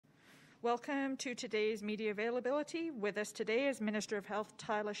Welcome to today's media availability. With us today is Minister of Health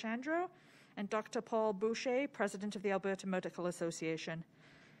Tyler Shandro and Dr. Paul Boucher, President of the Alberta Medical Association.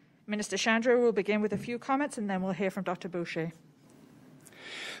 Minister Shandro will begin with a few comments and then we'll hear from Dr. Boucher.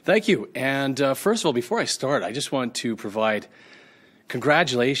 Thank you. And first of all, before I start, I just want to provide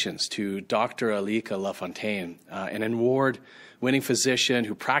congratulations to Dr. Alika LaFontaine, an award-winning physician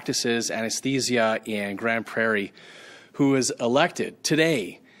who practices anesthesia in Grand Prairie, who was elected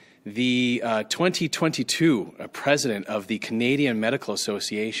today the 2022 president of the Canadian Medical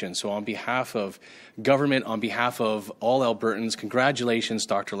Association. So on behalf of government, on behalf of all Albertans, congratulations,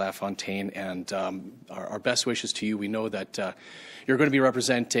 Dr. LaFontaine, and our best wishes to you. We know that you're going to be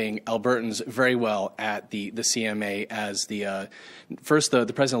representing Albertans very well at the CMA as the first the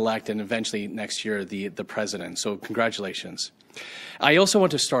president-elect and eventually next year the president. So congratulations. I also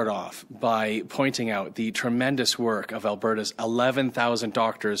want to start off by pointing out the tremendous work of Alberta's 11,000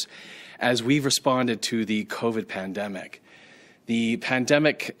 doctors as we've responded to the COVID pandemic. The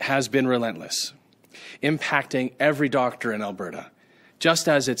pandemic has been relentless, impacting every doctor in Alberta, just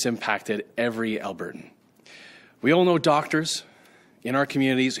as it's impacted every Albertan. We all know doctors in our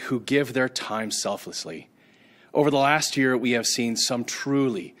communities who give their time selflessly. Over the last year, we have seen some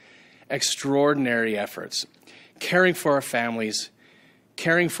truly extraordinary efforts caring for our families,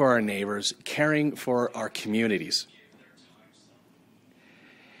 caring for our neighbors, caring for our communities.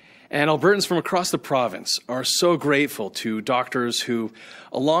 And Albertans from across the province are so grateful to doctors who,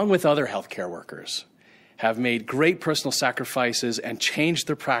 along with other healthcare workers, have made great personal sacrifices and changed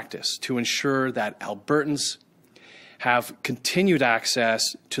their practice to ensure that Albertans have continued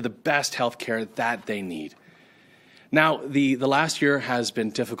access to the best healthcare that they need. Now, the last year has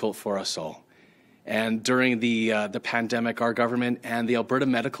been difficult for us all. And during the pandemic, our government and the Alberta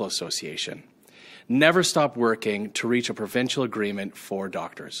Medical Association never stopped working to reach a provincial agreement for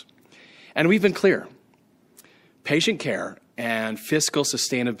doctors. And we've been clear. Patient care and fiscal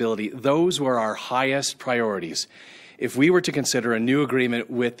sustainability, those were our highest priorities if we were to consider a new agreement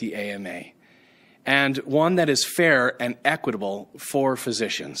with the AMA, and one that is fair and equitable for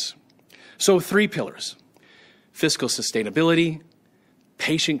physicians. So 3 pillars: fiscal sustainability,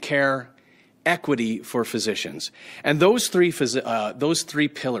 patient care, equity for physicians. And those three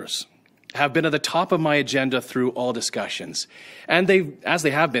pillars have been at the top of my agenda through all discussions, and as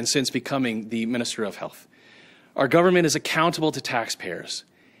they have been since becoming the Minister of Health. Our government is accountable to taxpayers,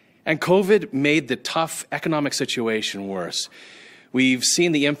 and COVID made the tough economic situation worse. We've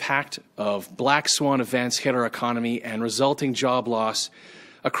seen the impact of black swan events hit our economy and resulting job loss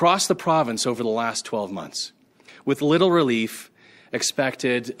across the province over the last 12 months, with little relief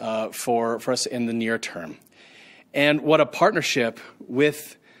expected for us in the near term. And what a partnership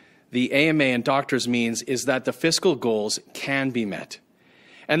with the AMA and doctors means is that the fiscal goals can be met.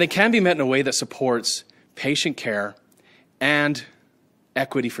 And they can be met in a way that supports patient care and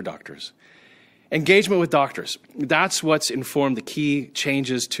equity for doctors. Engagement with doctors, that's what's informed the key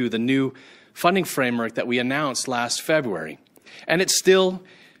changes to the new funding framework that we announced last February. And it still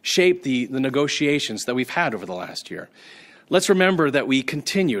shaped the negotiations that we've had over the last year. Let's remember that we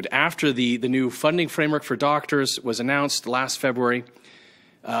continued after the new funding framework for doctors was announced last February,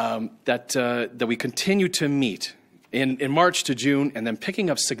 that we continued to meet in March to June and then picking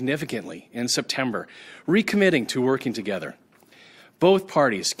up significantly in September, recommitting to working together. Both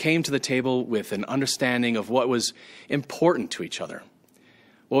parties came to the table with an understanding of what was important to each other,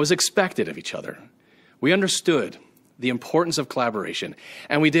 what was expected of each other. We understood the importance of collaboration,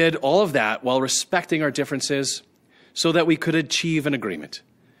 and we did all of that while respecting our differences so that we could achieve an agreement.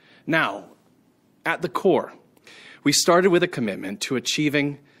 Now, at the core, we started with a commitment to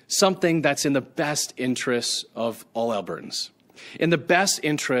achieving something that's in the best interests of all Albertans, in the best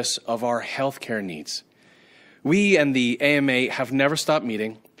interests of our healthcare needs. We and the AMA have never stopped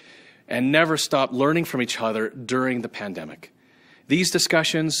meeting and never stopped learning from each other during the pandemic. These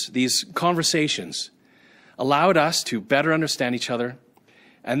discussions, these conversations, allowed us to better understand each other,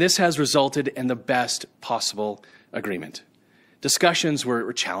 and this has resulted in the best possible agreement. Discussions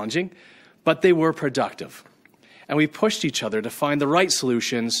were challenging, but they were productive. And we pushed each other to find the right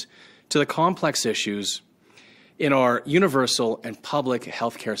solutions to the complex issues in our universal and public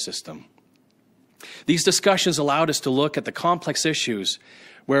healthcare system. These discussions allowed us to look at the complex issues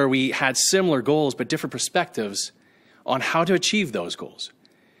where we had similar goals but different perspectives on how to achieve those goals.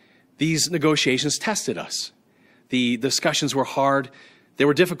 These negotiations tested us. The discussions were hard, they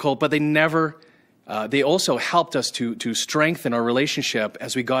were difficult, but they also helped us to strengthen our relationship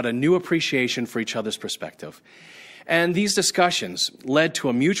as we got a new appreciation for each other's perspective. And these discussions led to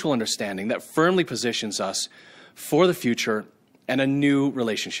a mutual understanding that firmly positions us for the future and a new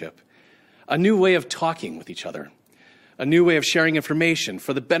relationship. a new way of talking with each other, a new way of sharing information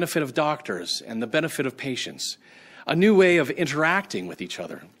for the benefit of doctors and the benefit of patients, a new way of interacting with each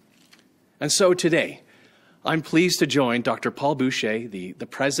other. And so today, I'm pleased to join Dr. Paul Boucher, the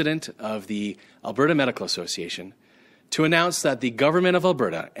president of the Alberta Medical Association, to announce that the Government of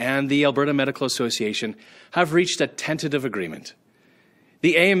Alberta and the Alberta Medical Association have reached a tentative agreement.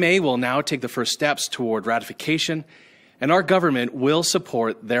 The AMA will now take the first steps toward ratification, and our government will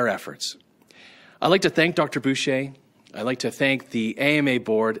support their efforts. I'd like to thank Dr. Boucher. I'd like to thank the AMA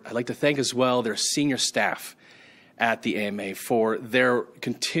board. I'd like to thank as well their senior staff at the AMA for their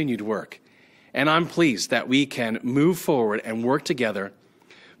continued work. And I'm pleased that we can move forward and work together,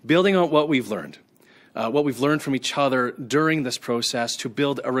 building on what we've learned from each other during this process to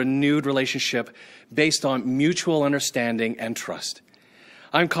build a renewed relationship based on mutual understanding and trust.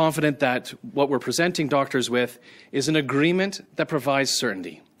 I'm confident that what we're presenting doctors with is an agreement that provides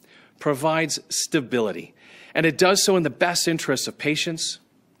certainty, provides stability, and it does so in the best interests of patients,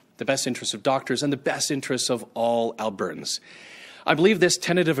 the best interests of doctors, and the best interests of all Albertans. I believe this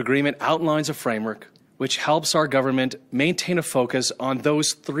tentative agreement outlines a framework which helps our government maintain a focus on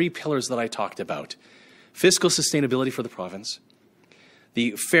those three pillars that I talked about: fiscal sustainability for the province,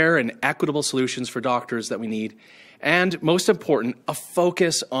 the fair and equitable solutions for doctors that we need, and most important, a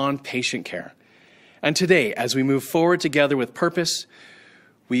focus on patient care. And today, as we move forward together with purpose,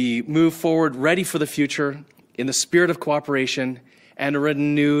 we move forward ready for the future in the spirit of cooperation and a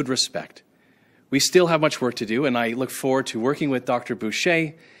renewed respect. We still have much work to do, and I look forward to working with Dr.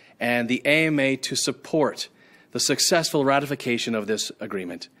 Boucher and the AMA to support the successful ratification of this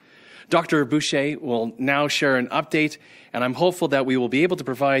agreement. Dr. Boucher will now share an update, and I'm hopeful that we will be able to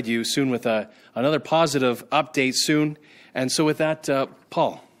provide you soon with another positive update soon. And so with that,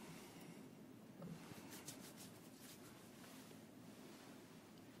 Paul.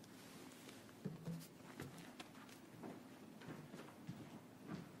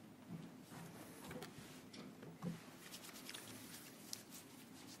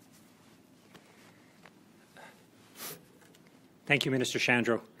 Thank you, Minister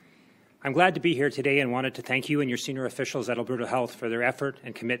Shandro. I'm glad to be here today and wanted to thank you and your senior officials at Alberta Health for their effort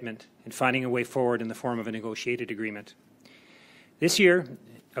and commitment in finding a way forward in the form of a negotiated agreement. This year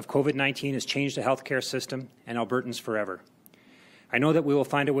of COVID-19 has changed the healthcare system and Albertans forever. I know that we will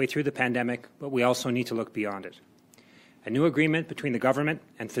find a way through the pandemic, but we also need to look beyond it. A new agreement between the government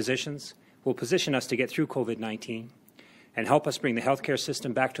and physicians will position us to get through COVID-19 and help us bring the healthcare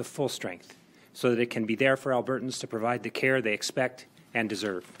system back to full strength so that it can be there for Albertans to provide the care they expect and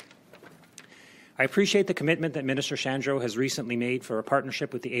deserve. I appreciate the commitment that Minister Shandro has recently made for a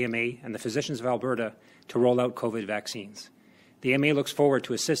partnership with the AMA and the physicians of Alberta to roll out COVID vaccines. The AMA looks forward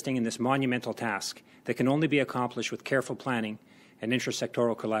to assisting in this monumental task that can only be accomplished with careful planning and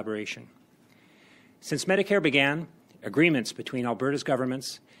intersectoral collaboration. Since Medicare began, agreements between Alberta's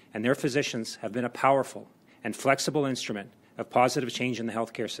governments and their physicians have been a powerful and flexible instrument of positive change in the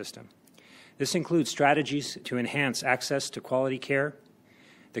healthcare system. This includes strategies to enhance access to quality care,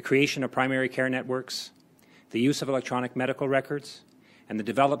 the creation of primary care networks, the use of electronic medical records, and the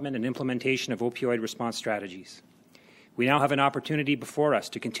development and implementation of opioid response strategies. We now have an opportunity before us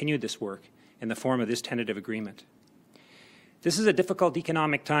to continue this work in the form of this tentative agreement. This is a difficult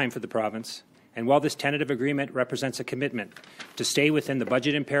economic time for the province, and while this tentative agreement represents a commitment to stay within the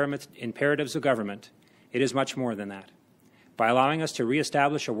budget imperatives of government, it is much more than that. By allowing us to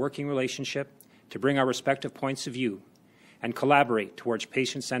reestablish a working relationship, to bring our respective points of view, and collaborate towards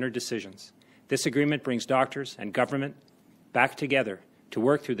patient-centered decisions, this agreement brings doctors and government back together to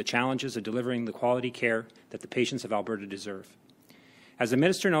work through the challenges of delivering the quality care that the patients of Alberta deserve. As the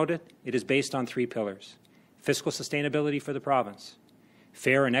Minister noted, it is based on three pillars: fiscal sustainability for the province,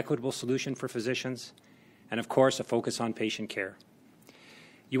 fair and equitable solution for physicians, and of course a focus on patient care.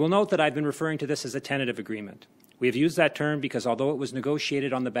 You will note that I've been referring to this as a tentative agreement. We have used that term because although it was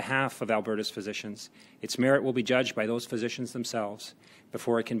negotiated on the behalf of Alberta's physicians, its merit will be judged by those physicians themselves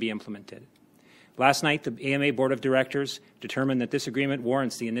before it can be implemented. Last night, the AMA Board of Directors determined that this agreement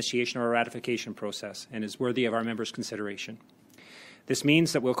warrants the initiation of a ratification process and is worthy of our members' consideration. This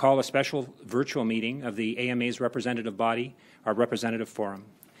means that we'll call a special virtual meeting of the AMA's representative body, our representative forum.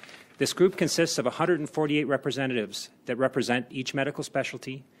 This group consists of 148 representatives that represent each medical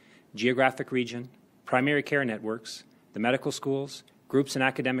specialty, geographic region, primary care networks, the medical schools, groups in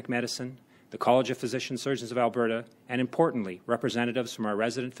academic medicine, the College of Physician Surgeons of Alberta, and importantly, representatives from our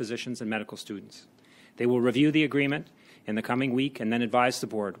resident physicians and medical students. They will review the agreement in the coming week and then advise the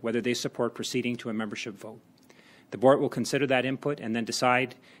board whether they support proceeding to a membership vote. The board will consider that input and then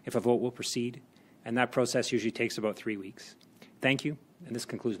decide if a vote will proceed, and that process usually takes about 3 weeks. Thank you, and this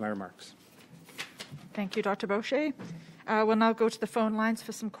concludes my remarks. Thank you, Dr. Boucher. We'll now go to the phone lines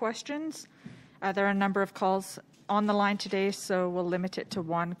for some questions. There are a number of calls on the line today, so we'll limit it to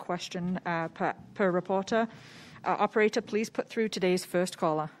one question per reporter. Operator, please put through today's first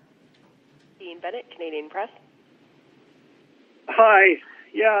caller. Dean Bennett, Canadian Press. Hi.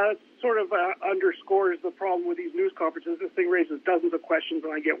 Yeah, it sort of underscores the problem with these news conferences. This thing raises dozens of questions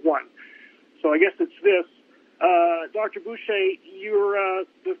and I get one. So I guess it's this. Dr. Boucher,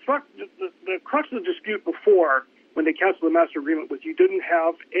 the crux of the dispute before, when they canceled the master agreement, was you didn't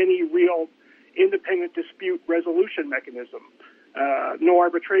have any real independent dispute resolution mechanism, no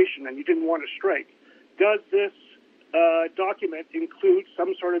arbitration, and you didn't want to strike. Does this document include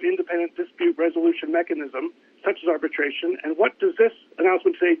some sort of independent dispute resolution mechanism, such as arbitration, and what does this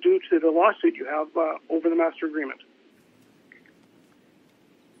announcement today do to the lawsuit you have over the master agreement?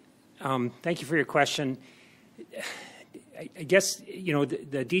 Thank you for your question. I guess,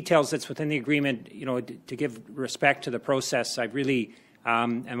 the details that's within the agreement, to give respect to the process, I really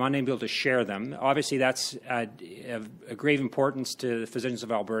am unable to share them. Obviously, that's a grave importance to the physicians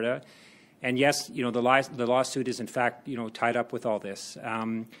of Alberta. And yes, the lawsuit is in fact, tied up with all this.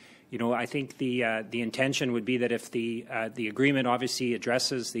 I think the intention would be that if the agreement obviously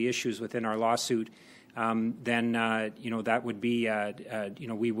addresses the issues within our lawsuit, then that would be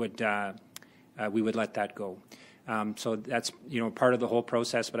we would let that go. So that's part of the whole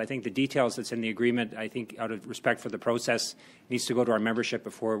process. But I think the details that's in the agreement, I think out of respect for the process, needs to go to our membership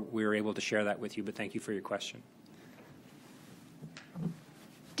before we are able to share that with you. But thank you for your question.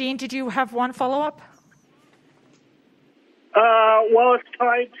 Dean, did you have one follow-up? Well, it's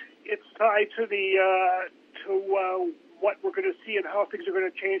tied to what we're going to see and how things are going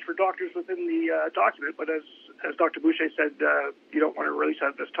to change for doctors within the document. But as Dr. Boucher said, you don't want to release that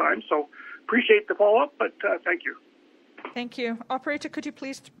at this time. So appreciate the follow-up, but thank you. Thank you. Operator, could you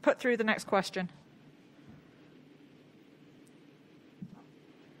please put through the next question?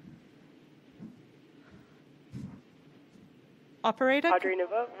 Operator? Audrey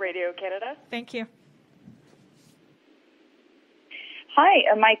Nouveau, Radio Canada. Thank you.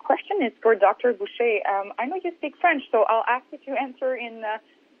 Hi, my question is for Dr. Boucher. I know you speak French, so I'll ask you to answer in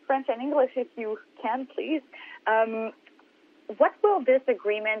French and English if you can, please. What will this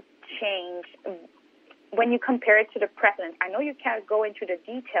agreement change when you compare it to the present? I know you can't go into the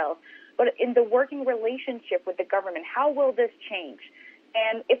details, but in the working relationship with the government, how will this change?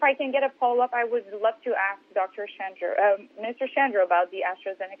 And if I can get a follow-up, I would love to ask Minister Chandra about the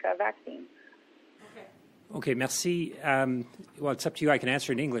AstraZeneca vaccine. Okay, merci. Well, it's up to you. I can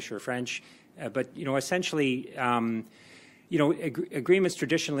answer in English or French. But, essentially, agreements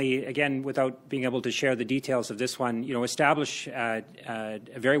traditionally, again, without being able to share the details of this one, establish a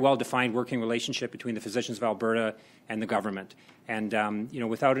very well-defined working relationship between the physicians of Alberta and the government. And,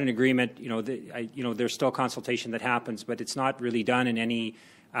 without an agreement, there's still consultation that happens, but it's not really done in any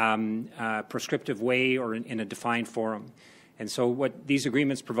prescriptive way or in a defined forum. And so what these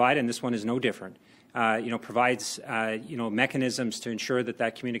agreements provide, and this one is no different, provides, mechanisms to ensure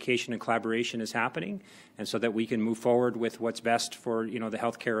that communication and collaboration is happening, and so that we can move forward with what's best for, the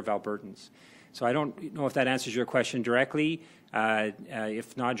health care of Albertans. So I don't know if that answers your question directly.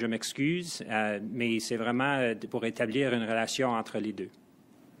 If not, je m'excuse, mais c'est vraiment pour établir une relation entre les deux.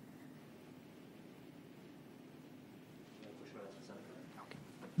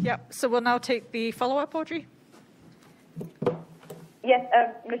 Yep. So we'll now take the follow-up, Audrey. Yes,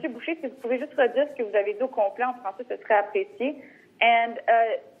 Monsieur Boucher, si vous pouvez juste redire ce que vous avez dit au complet en français, ce serait apprécié. And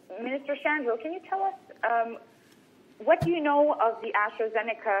Minister Chandra, can you tell us what do you know of the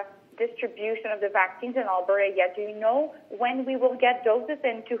AstraZeneca distribution of the vaccines in Alberta yet? Do you know when we will get doses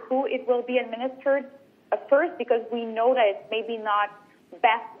and to who it will be administered first? Because we know that it's maybe not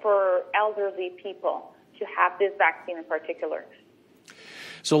best for elderly people to have this vaccine in particular.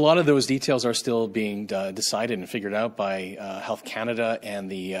 So a lot of those details are still being decided and figured out by Health Canada and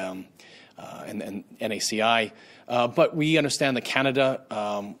the and NACI. But we understand that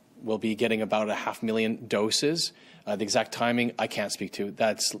Canada will be getting about 500,000 doses. The exact timing, I can't speak to.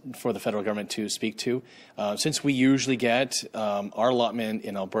 That's for the federal government to speak to. Since we usually get our allotment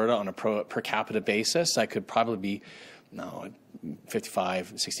in Alberta on a per capita basis, that could probably be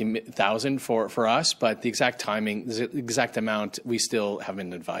 55,000, 60,000 for us, but the exact timing, the exact amount, we still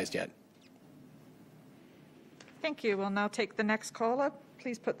haven't been advised yet. Thank you. We'll now take the next caller.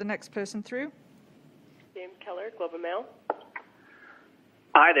 Please put the next person through. James Keller, Globe and Mail.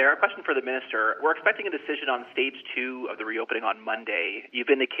 Hi there. A question for the minister. We're expecting a decision on stage 2 of the reopening on Monday. You've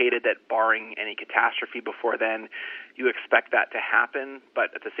indicated that barring any catastrophe before then, you expect that to happen,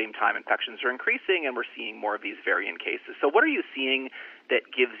 but at the same time, infections are increasing and we're seeing more of these variant cases. So what are you seeing that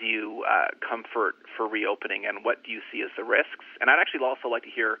gives you comfort for reopening, and what do you see as the risks? And I'd actually also like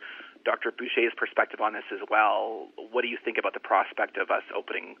to hear Dr. Boucher's perspective on this as well. What do you think about the prospect of us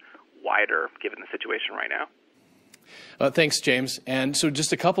opening wider, given the situation right now? Thanks, James. And so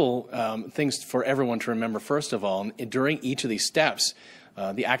just a couple things for everyone to remember. First of all, during each of these steps,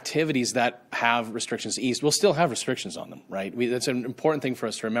 the activities that have restrictions eased will still have restrictions on them, right? That's an important thing for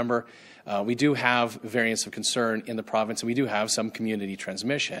us to remember. We do have variants of concern in the province, and we do have some community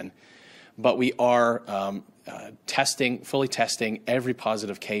transmission, but we are fully testing every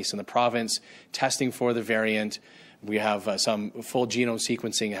positive case in the province, testing for the variant. We have some full genome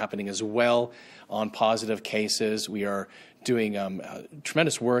sequencing happening as well on positive cases. We are doing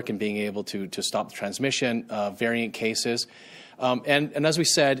tremendous work in being able to stop the transmission of variant cases. And as we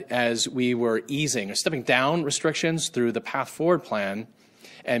said, as we were easing or stepping down restrictions through the Path Forward plan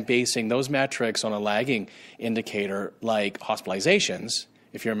and basing those metrics on a lagging indicator like hospitalizations,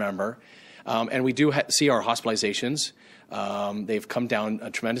 if you remember, and we do see our hospitalizations. They've come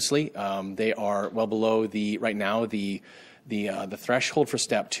down tremendously. They are well below right now the threshold for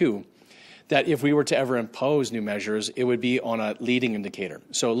step 2. That if we were to ever impose new measures, it would be on a leading indicator.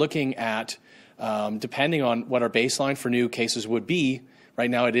 So looking at, depending on what our baseline for new cases would be, right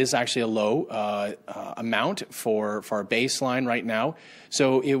now it is actually a low amount for our baseline right now.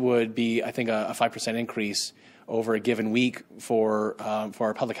 So it would be, I think, a 5% increase over a given week for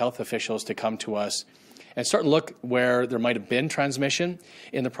our public health officials to come to us and start to look where there might have been transmission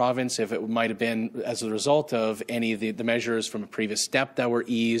in the province, if it might have been as a result of any of the measures from a previous step that were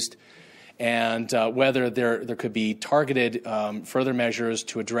eased, and whether there could be targeted further measures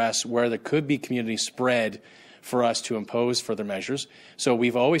to address where there could be community spread for us to impose further measures. So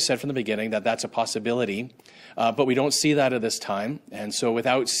we've always said from the beginning that that's a possibility, but we don't see that at this time. And so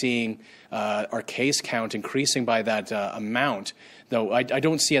without seeing our case count increasing by that amount, though I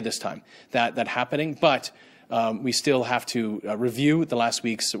don't see at this time that happening, but we still have to review the last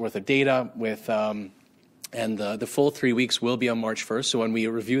week's worth of data with and the full 3 weeks will be on March 1st. So when we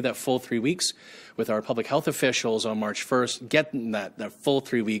review that full 3 weeks with our public health officials on March 1st, getting that full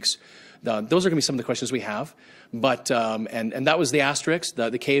 3 weeks, those are going to be some of the questions we have. But and that was the asterisk,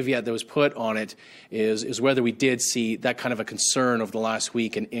 the caveat that was put on it is whether we did see that kind of a concern over the last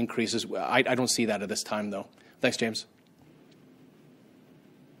week and increases. I don't see that at this time, though. Thanks, James.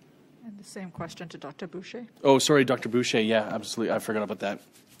 And the same question to Dr. Boucher. Oh, sorry, Dr. Boucher. Yeah, absolutely. I forgot about that.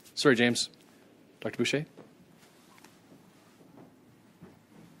 Sorry, James. Dr. Boucher?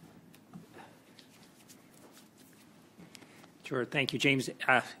 Sure. Thank you, James.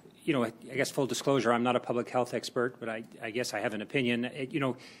 You know, I guess full disclosure, I'm not a public health expert, but I guess I have an opinion.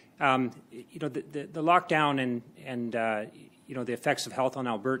 The lockdown and you know, the effects of health on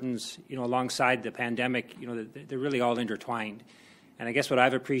Albertans, you know, alongside the pandemic, you know, they're really all intertwined. And I guess what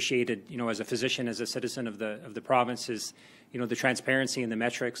I've appreciated, you know, as a physician, as a citizen of the province, is, you know, the transparency and the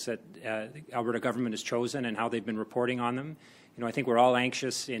metrics that the Alberta government has chosen and how they've been reporting on them. You know, I think we're all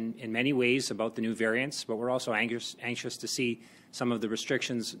anxious in many ways about the new variants, but we're also anxious to see some of the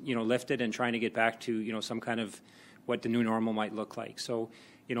restrictions, you know, lifted and trying to get back to, you know, some kind of what the new normal might look like. So,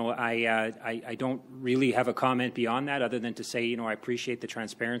 you know, I don't really have a comment beyond that, other than to say, you know, I appreciate the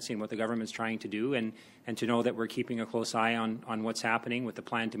transparency and what the government's trying to do, and to know that we're keeping a close eye on what's happening with the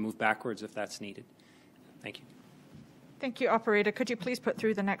plan to move backwards if that's needed. Thank you. Thank you, Operator. Could you please put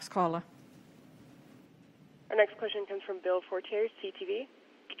through the next caller? Our next question comes from Bill Fortier, CTV.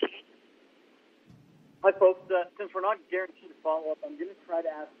 Hi, folks. Since we're not guaranteed to follow up, I'm going to try to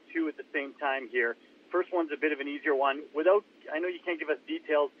ask two at the same time here. First one's a bit of an easier one. I know you can't give us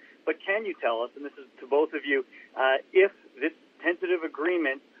details, but can you tell us, and this is to both of you, if this tentative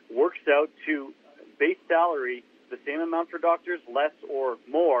agreement works out to base salary the same amount for doctors, less or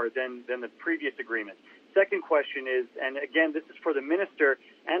more than the previous agreement? Second question is, and again, this is for the minister,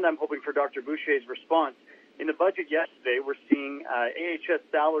 and I'm hoping for Dr. Boucher's response. In the budget yesterday, we're seeing AHS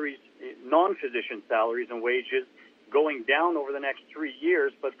salaries, non-physician salaries and wages going down over the next 3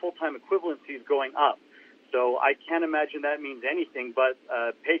 years, but full-time equivalency is going up. So I can't imagine that means anything but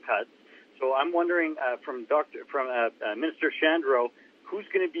pay cuts. So I'm wondering from Minister Shandro, who's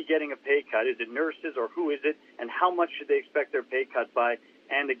going to be getting a pay cut? Is it nurses or who is it? And how much should they expect their pay cut by?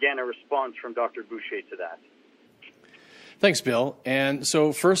 And again, a response from Dr. Boucher to that. Thanks, Bill. And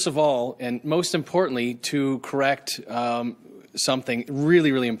so first of all, and most importantly, to correct something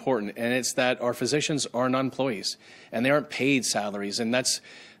really, really important, and it's that our physicians are not employees and they aren't paid salaries. And that's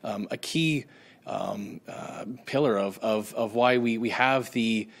a key pillar of why we have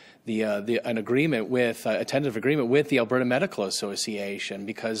an agreement with a tentative agreement with the Alberta Medical Association,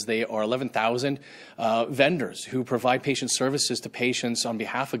 because they are 11,000 vendors who provide patient services to patients on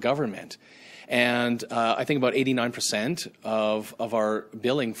behalf of government. And I think about 89% of our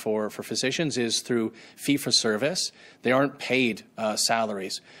billing for physicians is through fee-for-service. They aren't paid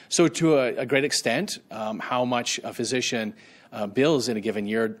salaries. So to a great extent, how much a physician bills in a given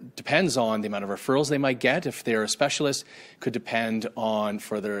year depends on the amount of referrals they might get. If they're a specialist, could depend on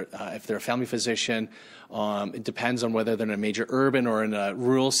if they're a family physician. It depends on whether they're in a major urban or in a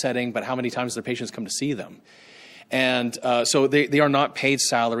rural setting, but how many times their patients come to see them. And so they are not paid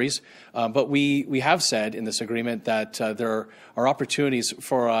salaries, but we have said in this agreement that there are opportunities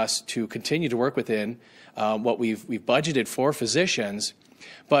for us to continue to work within what we've budgeted for physicians,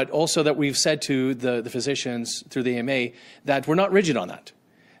 but also that we've said to the physicians through the AMA that we're not rigid on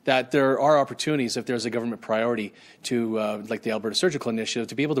that there are opportunities if there's a government priority to, like the Alberta Surgical Initiative,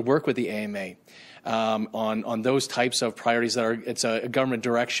 to be able to work with the AMA on those types of priorities it's a government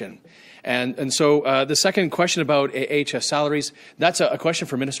direction. And so the second question about AHS salaries, that's a question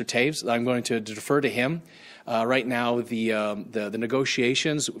for Minister Taves. I'm going to defer to him. Right now, the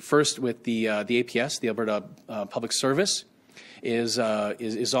negotiations, first with the APS, the Alberta Public Service, is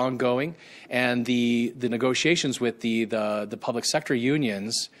ongoing, and the negotiations with the public sector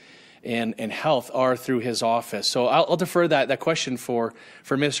unions in health are through his office. So I'll defer that question for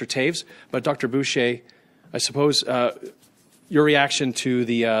Minister Taves. But Dr. Boucher, I suppose your reaction to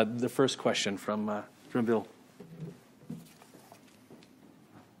the first question from Bill.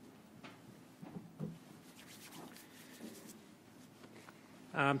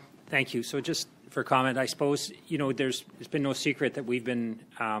 Thank you. So just for comment, I suppose, it's been no secret that we've been,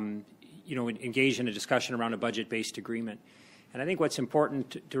 engaged in a discussion around a budget-based agreement. And I think what's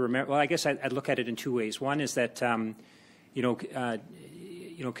important to remember, well, I guess I'd look at it in two ways. One is that,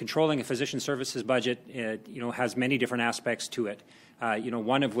 controlling a physician services budget, has many different aspects to it.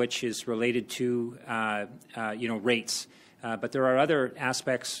 One of which is related to, rates. But there are other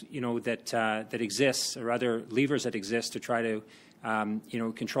aspects, that exist, or other levers that exist to try to,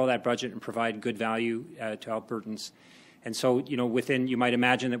 control that budget and provide good value to Albertans. And so, you might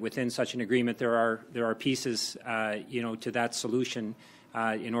imagine that within such an agreement, there are pieces, to that solution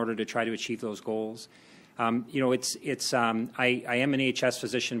in order to try to achieve those goals. I am an AHS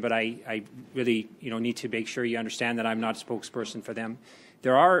physician, but I really, need to make sure you understand that I'm not a spokesperson for them.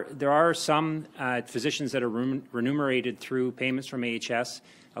 There are some physicians that are remunerated through payments from AHS.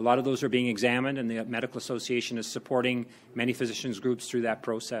 A lot of those are being examined, and the Medical Association is supporting many physicians groups through that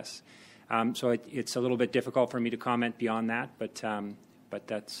process. So it's a little bit difficult for me to comment beyond that, but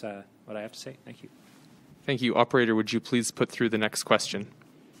that's what I have to say. Thank you. Thank you. Operator, would you please put through the next question?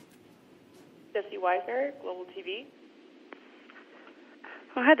 Jesse Weisner, Global TV.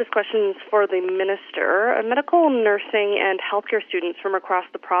 I had this question for the minister. Medical, nursing, and healthcare students from across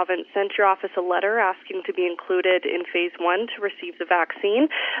the province sent your office a letter asking to be included in Phase 1 to receive the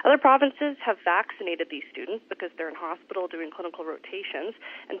vaccine. Other provinces have vaccinated these students because they're in hospital doing clinical rotations,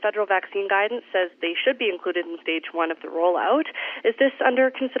 and federal vaccine guidance says they should be included in Stage 1 of the rollout. Is this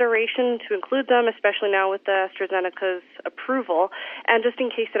under consideration to include them, especially now with the AstraZeneca's approval? And just in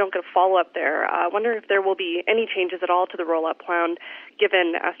case I don't get a follow-up there, I wonder if there will be any changes at all to the rollout plan given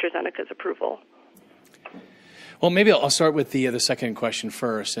AstraZeneca's approval. Well, maybe I'll start with the second question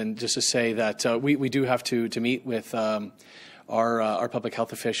first, and just to say that we do have to meet with our public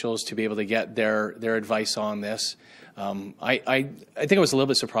health officials to be able to get their advice on this. I think I was a little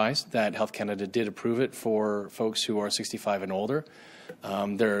bit surprised that Health Canada did approve it for folks who are 65 and older.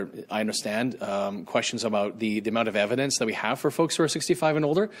 I understand questions about the amount of evidence that we have for folks who are 65 and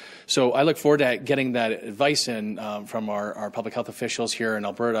older. So I look forward to getting that advice in from our public health officials here in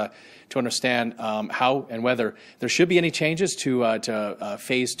Alberta to understand how and whether there should be any changes to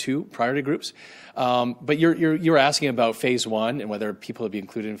Phase 2 priority groups. But you're asking about Phase 1 and whether people would be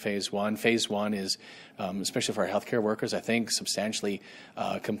included in Phase 1. Phase 1 is, especially for our healthcare workers, I think substantially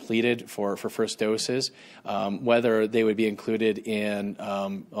completed for first doses. Whether they would be included in,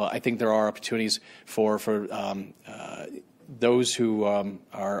 I think there are opportunities for those who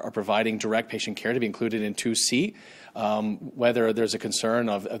are providing direct patient care to be included in 2C. Whether there's a concern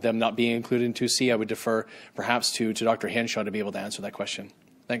of them not being included in 2C, I would defer perhaps to Dr. Henshaw to be able to answer that question.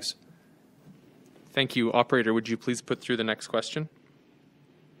 Thanks. Thank you. Operator, would you please put through the next question?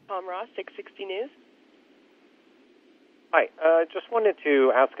 Tom Ross, 660 News. Hi. Just wanted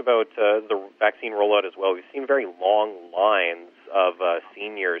to ask about the vaccine rollout as well. We've seen very long lines of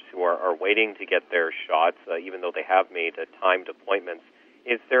seniors who are waiting to get their shots, even though they have made timed appointments.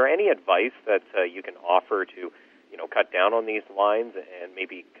 Is there any advice that you can offer to, cut down on these lines and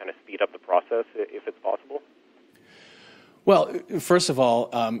maybe kind of speed up the process if it's possible? Well, first of all,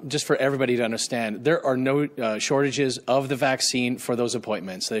 just for everybody to understand, there are no shortages of the vaccine for those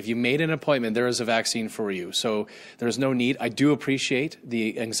appointments. That if you made an appointment, there is a vaccine for you. So there's no need. I do appreciate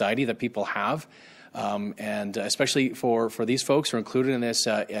the anxiety that people have, and especially for these folks who are included in this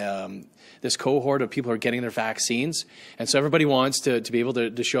this cohort of people who are getting their vaccines. And so everybody wants to be able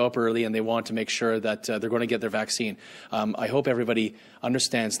to show up early, and they want to make sure that they're going to get their vaccine. I hope everybody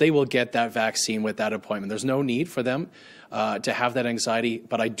understands they will get that vaccine with that appointment. There's no need for them to have that anxiety,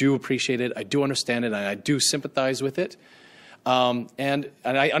 but I do appreciate it, I do understand it, and I do sympathize with it. And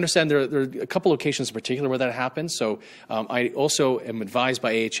I understand there are a couple locations in particular where that happens. So I also am advised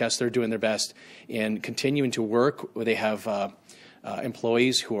by AHS they're doing their best in continuing to work where they have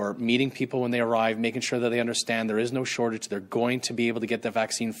employees who are meeting people when they arrive, making sure that they understand there is no shortage. They're going to be able to get the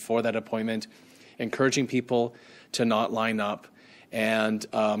vaccine for that appointment, encouraging people to not line up. And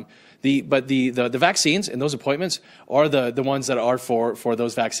the vaccines and those appointments are the ones that are for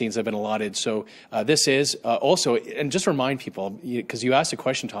those vaccines that have been allotted. So this is also, and just remind people, because you asked a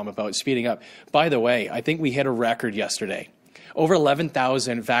question, Tom, about speeding up. By the way, I think we hit a record yesterday. Over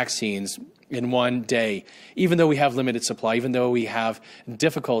 11,000 vaccines in one day, even though we have limited supply, even though we have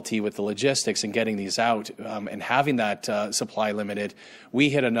difficulty with the logistics and getting these out and having that supply limited, we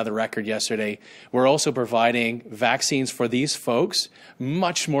hit another record yesterday. We're also providing vaccines for these folks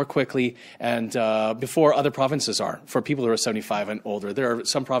much more quickly and before other provinces are, for people who are 75 and older. There are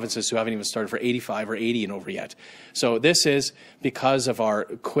some provinces who haven't even started for 85 or 80 and over yet. So this is because of our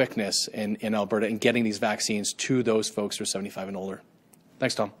quickness in Alberta in getting these vaccines to those folks who are 75 and older.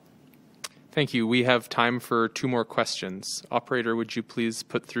 Thanks, Tom. Thank you. We have time for 2 more questions. Operator, would you please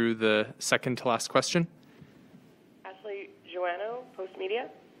put through the second to last question? Ashley Joanno, Post Media.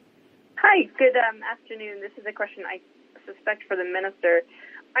 Hi, good afternoon. This is a question I suspect for the minister.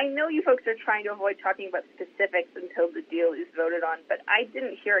 I know you folks are trying to avoid talking about specifics until the deal is voted on, but I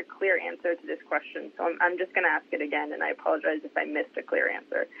didn't hear a clear answer to this question, so I'm just going to ask it again, and I apologize if I missed a clear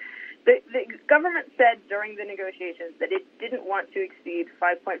answer. The government said during the negotiations that it didn't want to exceed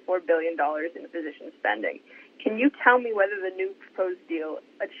 $5.4 billion in physician spending. Can you tell me whether the new proposed deal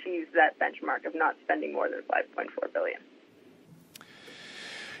achieves that benchmark of not spending more than $5.4 billion?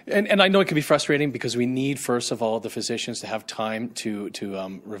 And I know it can be frustrating because we need, first of all, the physicians to have time to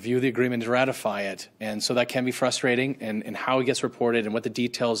review the agreement and ratify it. And so that can be frustrating and how it gets reported and what the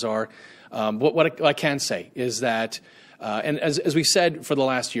details are. What I can say is that and as we said for the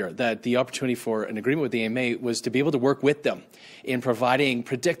last year, that the opportunity for an agreement with the AMA was to be able to work with them in providing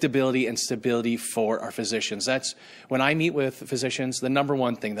predictability and stability for our physicians. That's when I meet with physicians, the number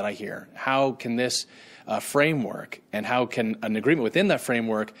one thing that I hear. How can this framework and how can an agreement within that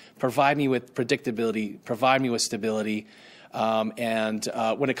framework provide me with predictability, provide me with stability, and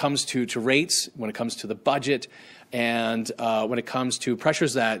when it comes to rates, when it comes to the budget, and when it comes to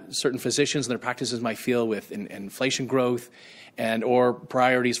pressures that certain physicians and their practices might feel with inflation growth and or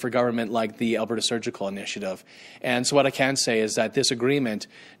priorities for government like the Alberta Surgical Initiative. And so what I can say is that this agreement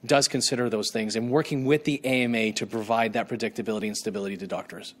does consider those things and working with the AMA to provide that predictability and stability to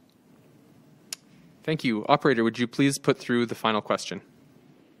doctors. Thank you. Operator, would you please put through the final question?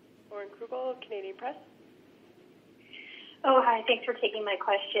 Lauren Krugel, Canadian Press. Oh, hi. Thanks for taking my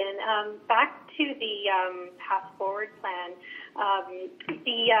question. Back to the Path Forward plan.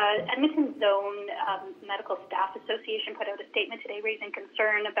 The Edmonton Zone Medical Staff Association put out a statement today raising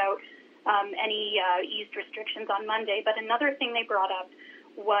concern about any eased restrictions on Monday. But another thing they brought up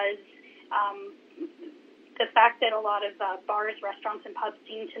was the fact that a lot of bars, restaurants, and pubs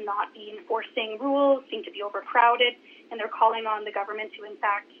seem to not be enforcing rules, seem to be overcrowded, and they're calling on the government to, in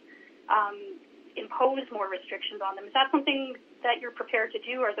fact, impose more restrictions on them. Is that something that you're prepared to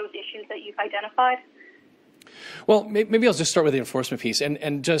do? Are those issues that you've identified? Well, maybe I'll just start with the enforcement piece.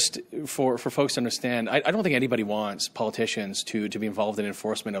 And just for folks to understand, I don't think anybody wants politicians to be involved in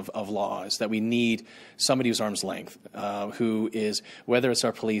enforcement of laws, that we need somebody who's arm's length, who is, whether it's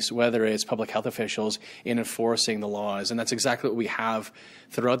our police, whether it's public health officials, in enforcing the laws. And that's exactly what we have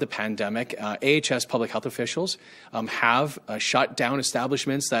throughout the pandemic. AHS public health officials have shut down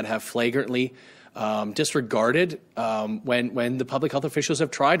establishments that have flagrantly disregarded when the public health officials have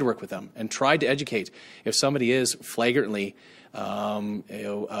tried to work with them and tried to educate. If somebody is flagrantly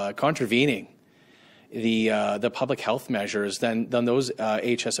contravening the public health measures, then those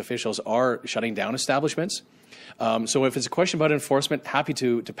AHS officials are shutting down establishments. So if it's a question about enforcement, happy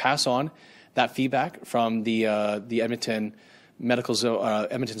to pass on that feedback from the Edmonton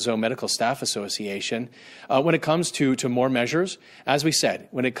Edmonton Zone Medical Staff Association. When it comes to more measures, as we said,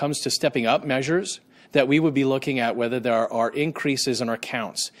 when it comes to stepping up measures, that we would be looking at whether there are increases in our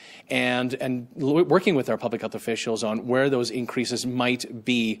counts and working with our public health officials on where those increases might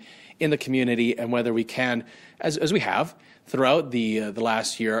be in the community and whether we can, as we have throughout the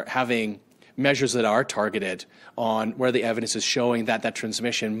last year, having measures that are targeted on where the evidence is showing that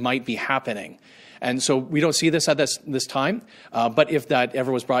transmission might be happening. And so we don't see this at this time, but if that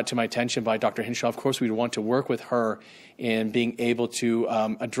ever was brought to my attention by Dr. Hinshaw, of course we'd want to work with her in being able to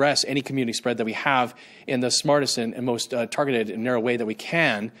address any community spread that we have in the smartest and most targeted and narrow way that we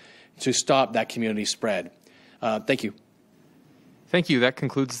can to stop that community spread. Thank you. Thank you. That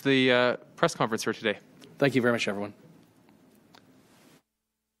concludes the press conference for today. Thank you very much, everyone.